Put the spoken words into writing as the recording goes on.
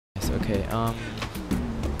Okay,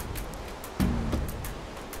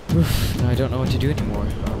 oof, now I don't know what to do anymore.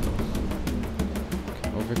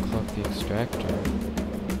 Can overclock the extractor.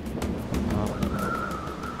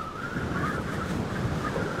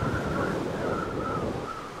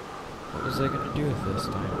 What was I gonna do with this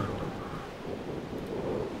diamond?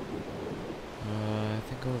 I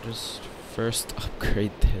think I'll just first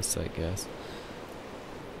upgrade this, I guess.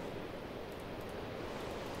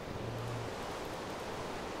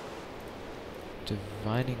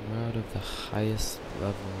 Divining rod of the highest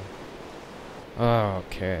level. Oh,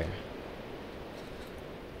 okay.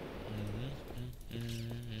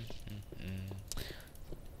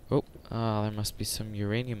 Oh, there must be some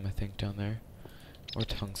uranium, I think, down there. Or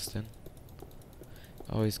tungsten.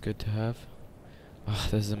 Always good to have. Oh,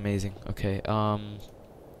 this is amazing. Okay,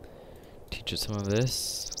 teach it some of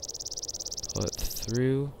this. Pull it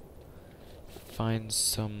through. Find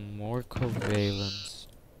some more covalence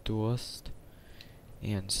dust.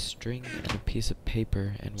 And string and a piece of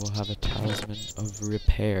paper, and we'll have a talisman of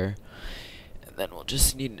repair. And then we'll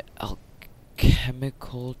just need an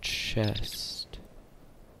alchemical chest.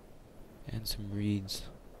 And some reeds.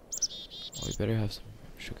 Oh, we better have some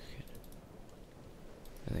sugar cane.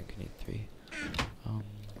 I think I need 3.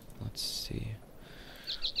 Let's see.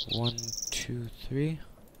 1, 2, 3.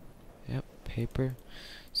 Yep, paper.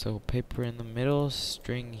 So paper in the middle,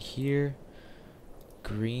 string here.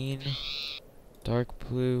 Green. Dark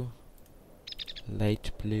blue, light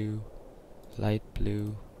blue, light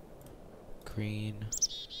blue, green,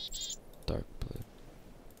 dark blue.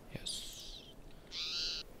 Yes.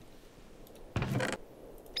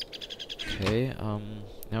 Okay,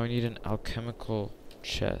 now we need an alchemical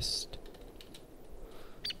chest.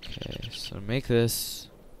 Okay, so to make this,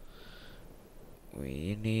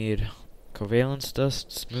 we need covalence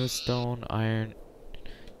dust, smooth stone, iron,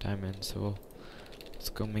 diamond. So let's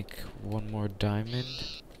go make one more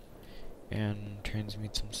diamond and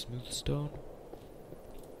transmute some smooth stone.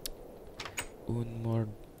 One more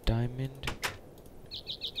diamond.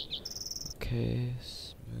 Okay,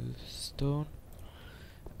 smooth stone.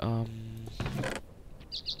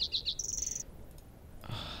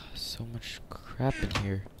 So much crap in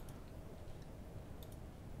here.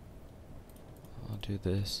 I'll do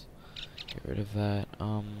this. Get rid of that.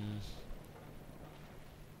 I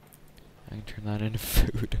can turn that into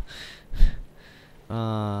food.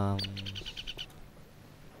 Crafting.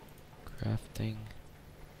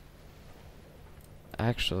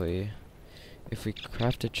 Actually, if we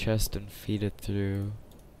craft a chest and feed it through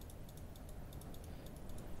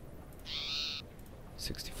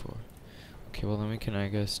 64. Okay, well then we can, I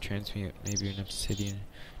guess, transmute maybe an obsidian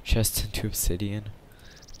chest into obsidian.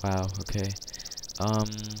 Wow, okay.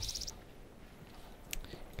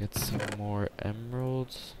 Get some more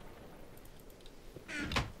emeralds.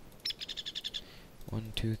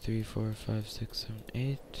 1, 2, 3, 4, 5, 6, 7,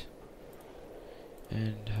 8.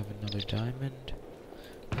 And have another diamond.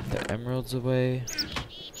 Put the emeralds away.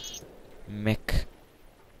 Mech.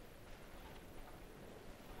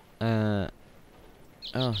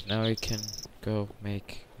 Oh, now we can go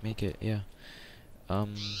make it, yeah.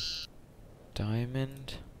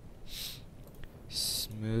 Diamond.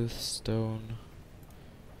 Smooth stone.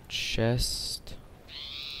 Chest.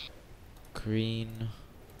 Green.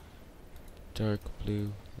 Dark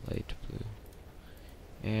blue, light blue.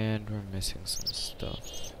 And we're missing some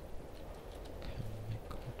stuff.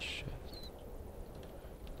 Chemical chest.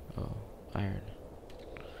 Oh, iron.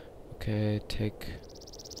 Okay, take.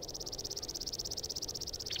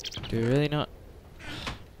 Do we really not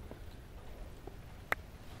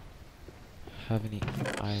have any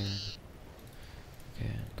iron?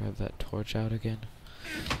 Okay, grab that torch out again.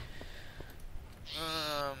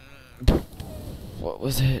 What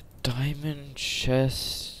was it? Diamond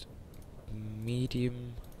chest,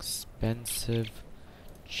 medium, expensive,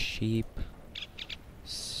 cheap,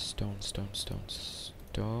 stone,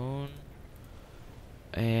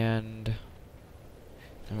 and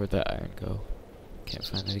now where'd that iron go? Can't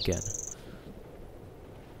find it again.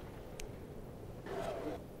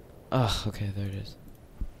 Ah, okay, there it is.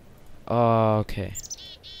 Oh, okay.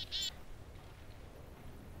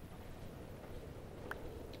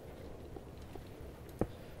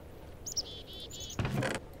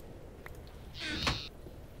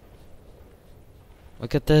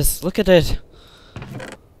 Look at this. Look at it.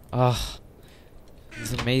 Ah,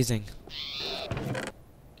 it's amazing.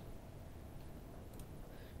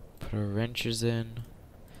 Put our wrenches in.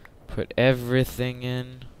 Put everything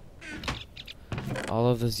in. All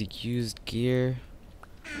of this used gear.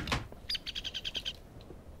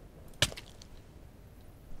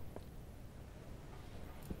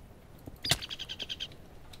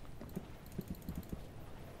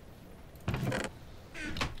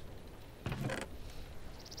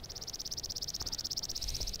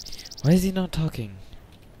 Why is he not talking?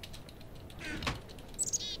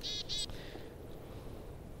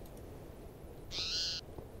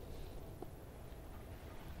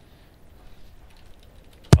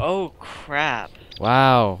 Oh crap.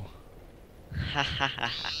 Wow. Ha ha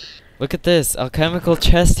ha ha. Look at this alchemical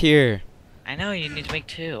chest here. I know, you need to make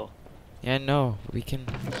 2. Yeah, no, we can.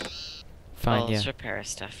 Fine, Well, let's yeah. repair our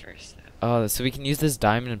stuff first, though. Oh, so we can use this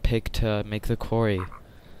diamond pick to make the quarry.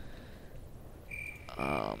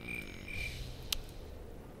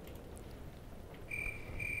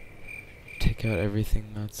 Take out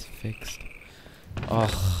everything that's fixed.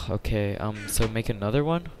 Oh, okay. So make another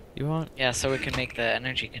one, you want? Yeah, so we can make the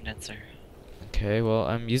energy condenser. Okay, well,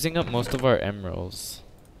 I'm using up most of our emeralds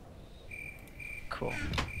Cool.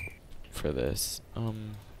 for this.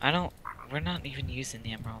 We're not even using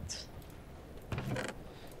the emeralds.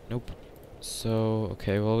 Nope. So,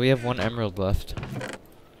 okay, well, we have 1 emerald left.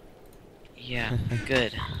 Yeah,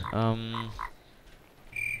 good.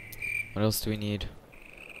 What else do we need?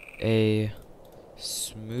 A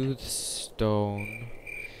smooth stone,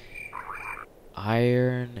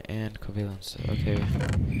 iron, and covalence. Okay.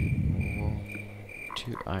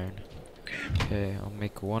 2 iron. Okay, I'll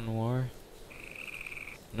make 1 more.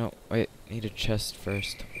 No, wait, need a chest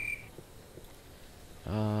first.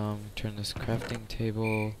 Turn this crafting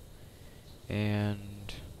table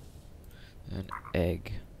and an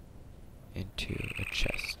egg into a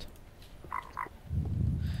chest.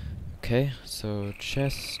 Okay, so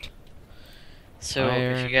chest. So, if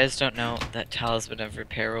Iron. you guys don't know, that talisman of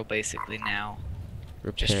repair will basically now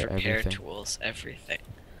just Repair repair everything. tools, everything.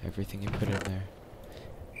 Everything you put in there.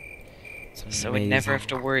 It's So we never have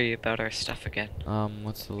amazing. to worry about our stuff again.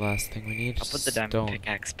 What's the last thing we need? I'll put the diamond Stone.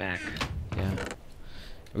 pickaxe back. Yeah.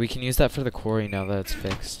 We can use that for the quarry now that it's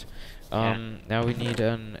fixed. Now we need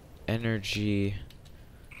an energy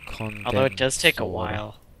condensator. Although it does take a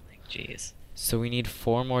while. Like, jeez. So we need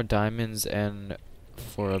 4 more diamonds and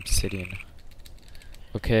 4 obsidian.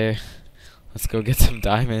 Okay, let's go get some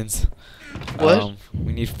diamonds. What?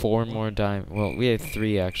 We need 4 more diamonds. Well, we have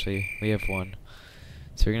 3 actually. We have 1.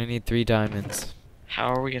 So we're gonna need 3 diamonds.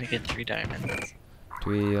 How are we gonna get 3 diamonds?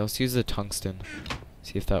 Let's use the tungsten.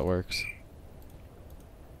 See if that works.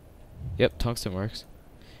 Yep, tungsten works.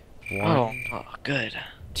 Oh, good.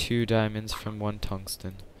 2 diamonds from 1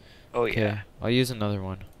 tungsten. Oh, Okay, yeah. I'll use another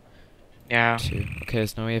one. Yeah. 2. Okay,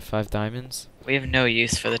 so now we have 5 diamonds. We have no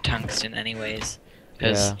use for the tungsten anyways.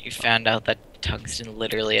 Because Yeah. you found out that tungsten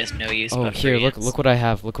literally has no use Oh, but here, for ants. look what I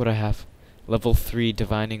have. Look what I have. Level 3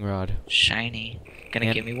 divining rod. Shiny. Gonna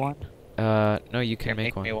And- give me one? No, you can Here,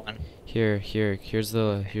 make one. me one. Here's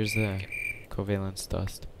the covalence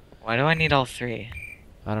dust. Why do I need all 3?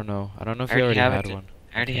 I don't know. I don't know if I you already already have had it. one.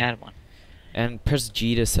 I already had one. And press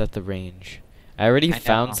G to set the range. I already I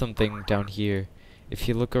found know. something down here. If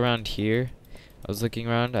you look around here, I was looking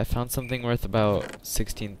around, I found something worth about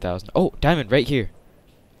 16,000. Oh, diamond right here.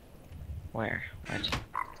 Where? What?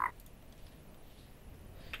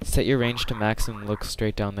 Set your range to max and look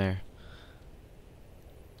straight down there.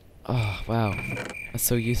 Oh, wow. That's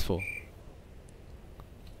so useful.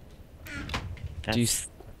 Do you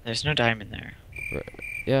There's no diamond there.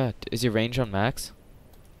 Yeah, is your range on max?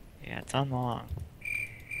 Yeah, it's on long.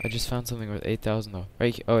 I just found something worth 8,000 though.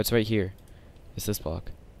 Oh, it's right here. It's this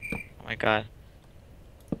block. Oh my god.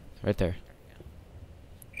 Right there.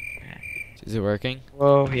 Okay. Is it working?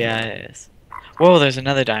 Whoa, yeah, it is. Whoa, there's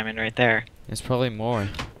another diamond right there. It's probably more.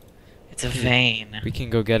 It's a vein. We can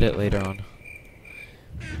go get it later on.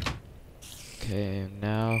 Okay,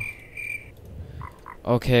 now...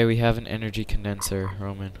 Okay, we have an energy condenser,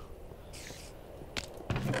 Roman.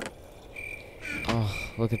 Oh,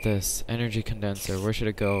 look at this. Energy condenser. Where should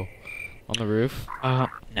it go? On the roof?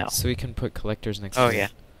 No. So we can put collectors next Oh, to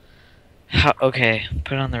it. yeah. Okay,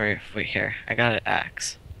 put it on the roof. Wait, here. I got an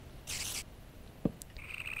axe.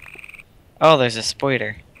 Oh, there's a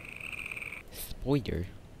spider. Spoiler.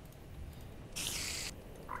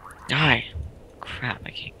 Die. Crap, I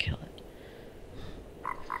can't kill it.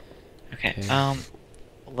 Okay, Okay.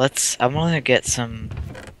 I'm gonna get some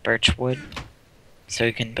birch wood so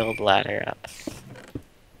we can build a ladder up.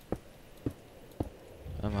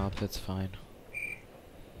 I'm up, it's fine.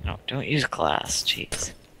 No, don't use glass,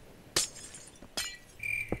 jeez.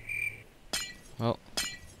 Well.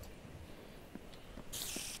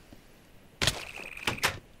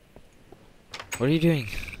 What are you doing?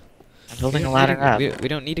 I'm building a We ladder don't- up. We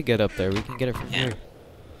don't need to get up there, we can get it from Yeah. here.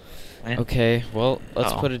 What? Okay, well,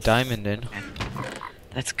 let's Uh-oh. put a diamond in.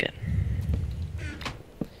 That's good.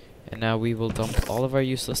 And now we will dump all of our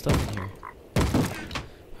useless stuff in here.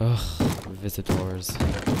 Ugh, visitors.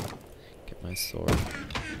 Get my sword.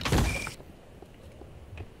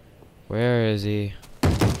 Where is he?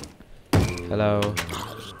 Hello.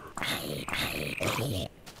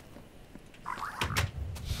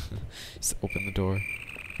 Just open the door.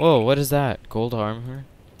 Whoa, what is that? Gold armor?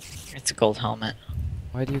 It's a gold helmet.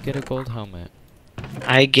 Why do you get a gold helmet?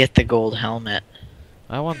 I get the gold helmet.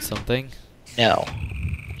 I want something. No.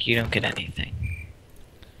 You don't get anything.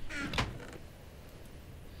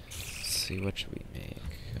 Let's see, what should we make?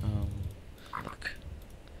 Look.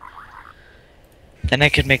 Then I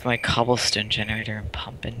could make my cobblestone generator and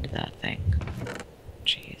pump into that thing.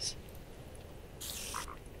 Jeez.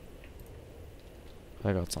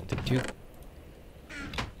 I got something too. I'm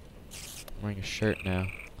wearing a shirt now.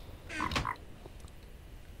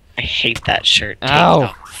 I hate that shirt. Take it Ow!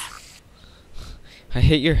 off. I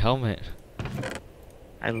hate your helmet.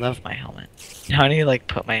 I love my helmet. Now I need to like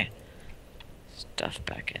put my stuff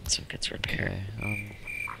back in so it gets repaired. Okay,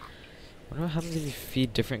 what happens if you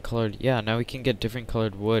feed different colored... Yeah, now we can get different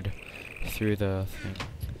colored wood through the thing.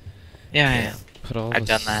 Yeah. Put all I've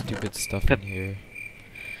the done that. stupid stuff in here.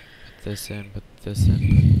 Put this in, put this in,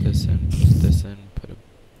 put this in, put this in, put a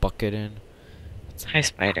bucket in. Put some Hi,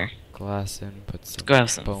 spider. glass in, put some Let's go have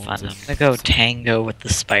some bones fun. in, I'm gonna go some tango with the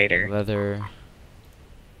spider. leather.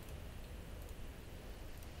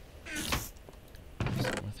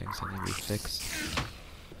 Some more things that need to be fixed.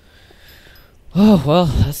 Oh, well,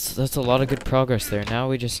 that's a lot of good progress there. Now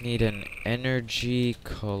we just need an energy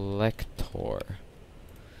collector.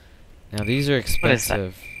 Now these are What is that?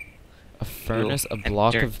 expensive. A furnace, a and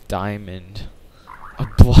block dirt. of diamond. A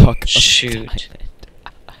block Shoot. of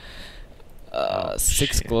diamond.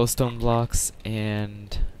 6 shoot. glowstone blocks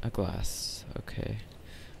and a glass. Okay.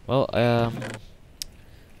 Well,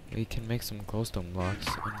 we can make some glowstone blocks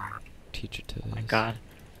and teach it to this. Oh my god.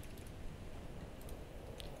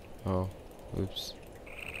 Oh, oops.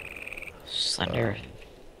 Slender.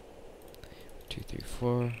 2, 3,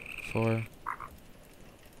 4, 4.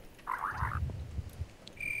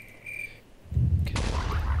 Okay.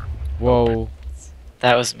 Whoa.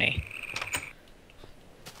 That was me.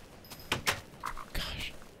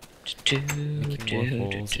 Gosh. Do, Making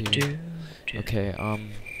more holes here. Okay,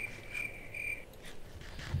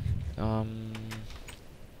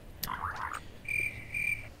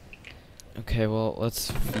 okay, well,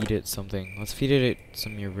 let's feed it something. Let's feed it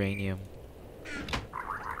some uranium.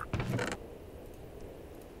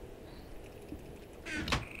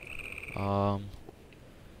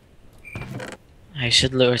 I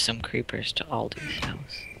should lure some creepers to Aldi's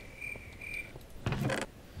house.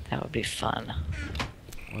 That would be fun.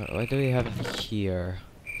 What do we have in here?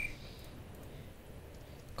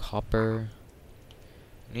 Copper.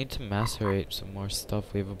 We need to macerate some more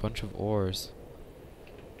stuff. We have a bunch of ores.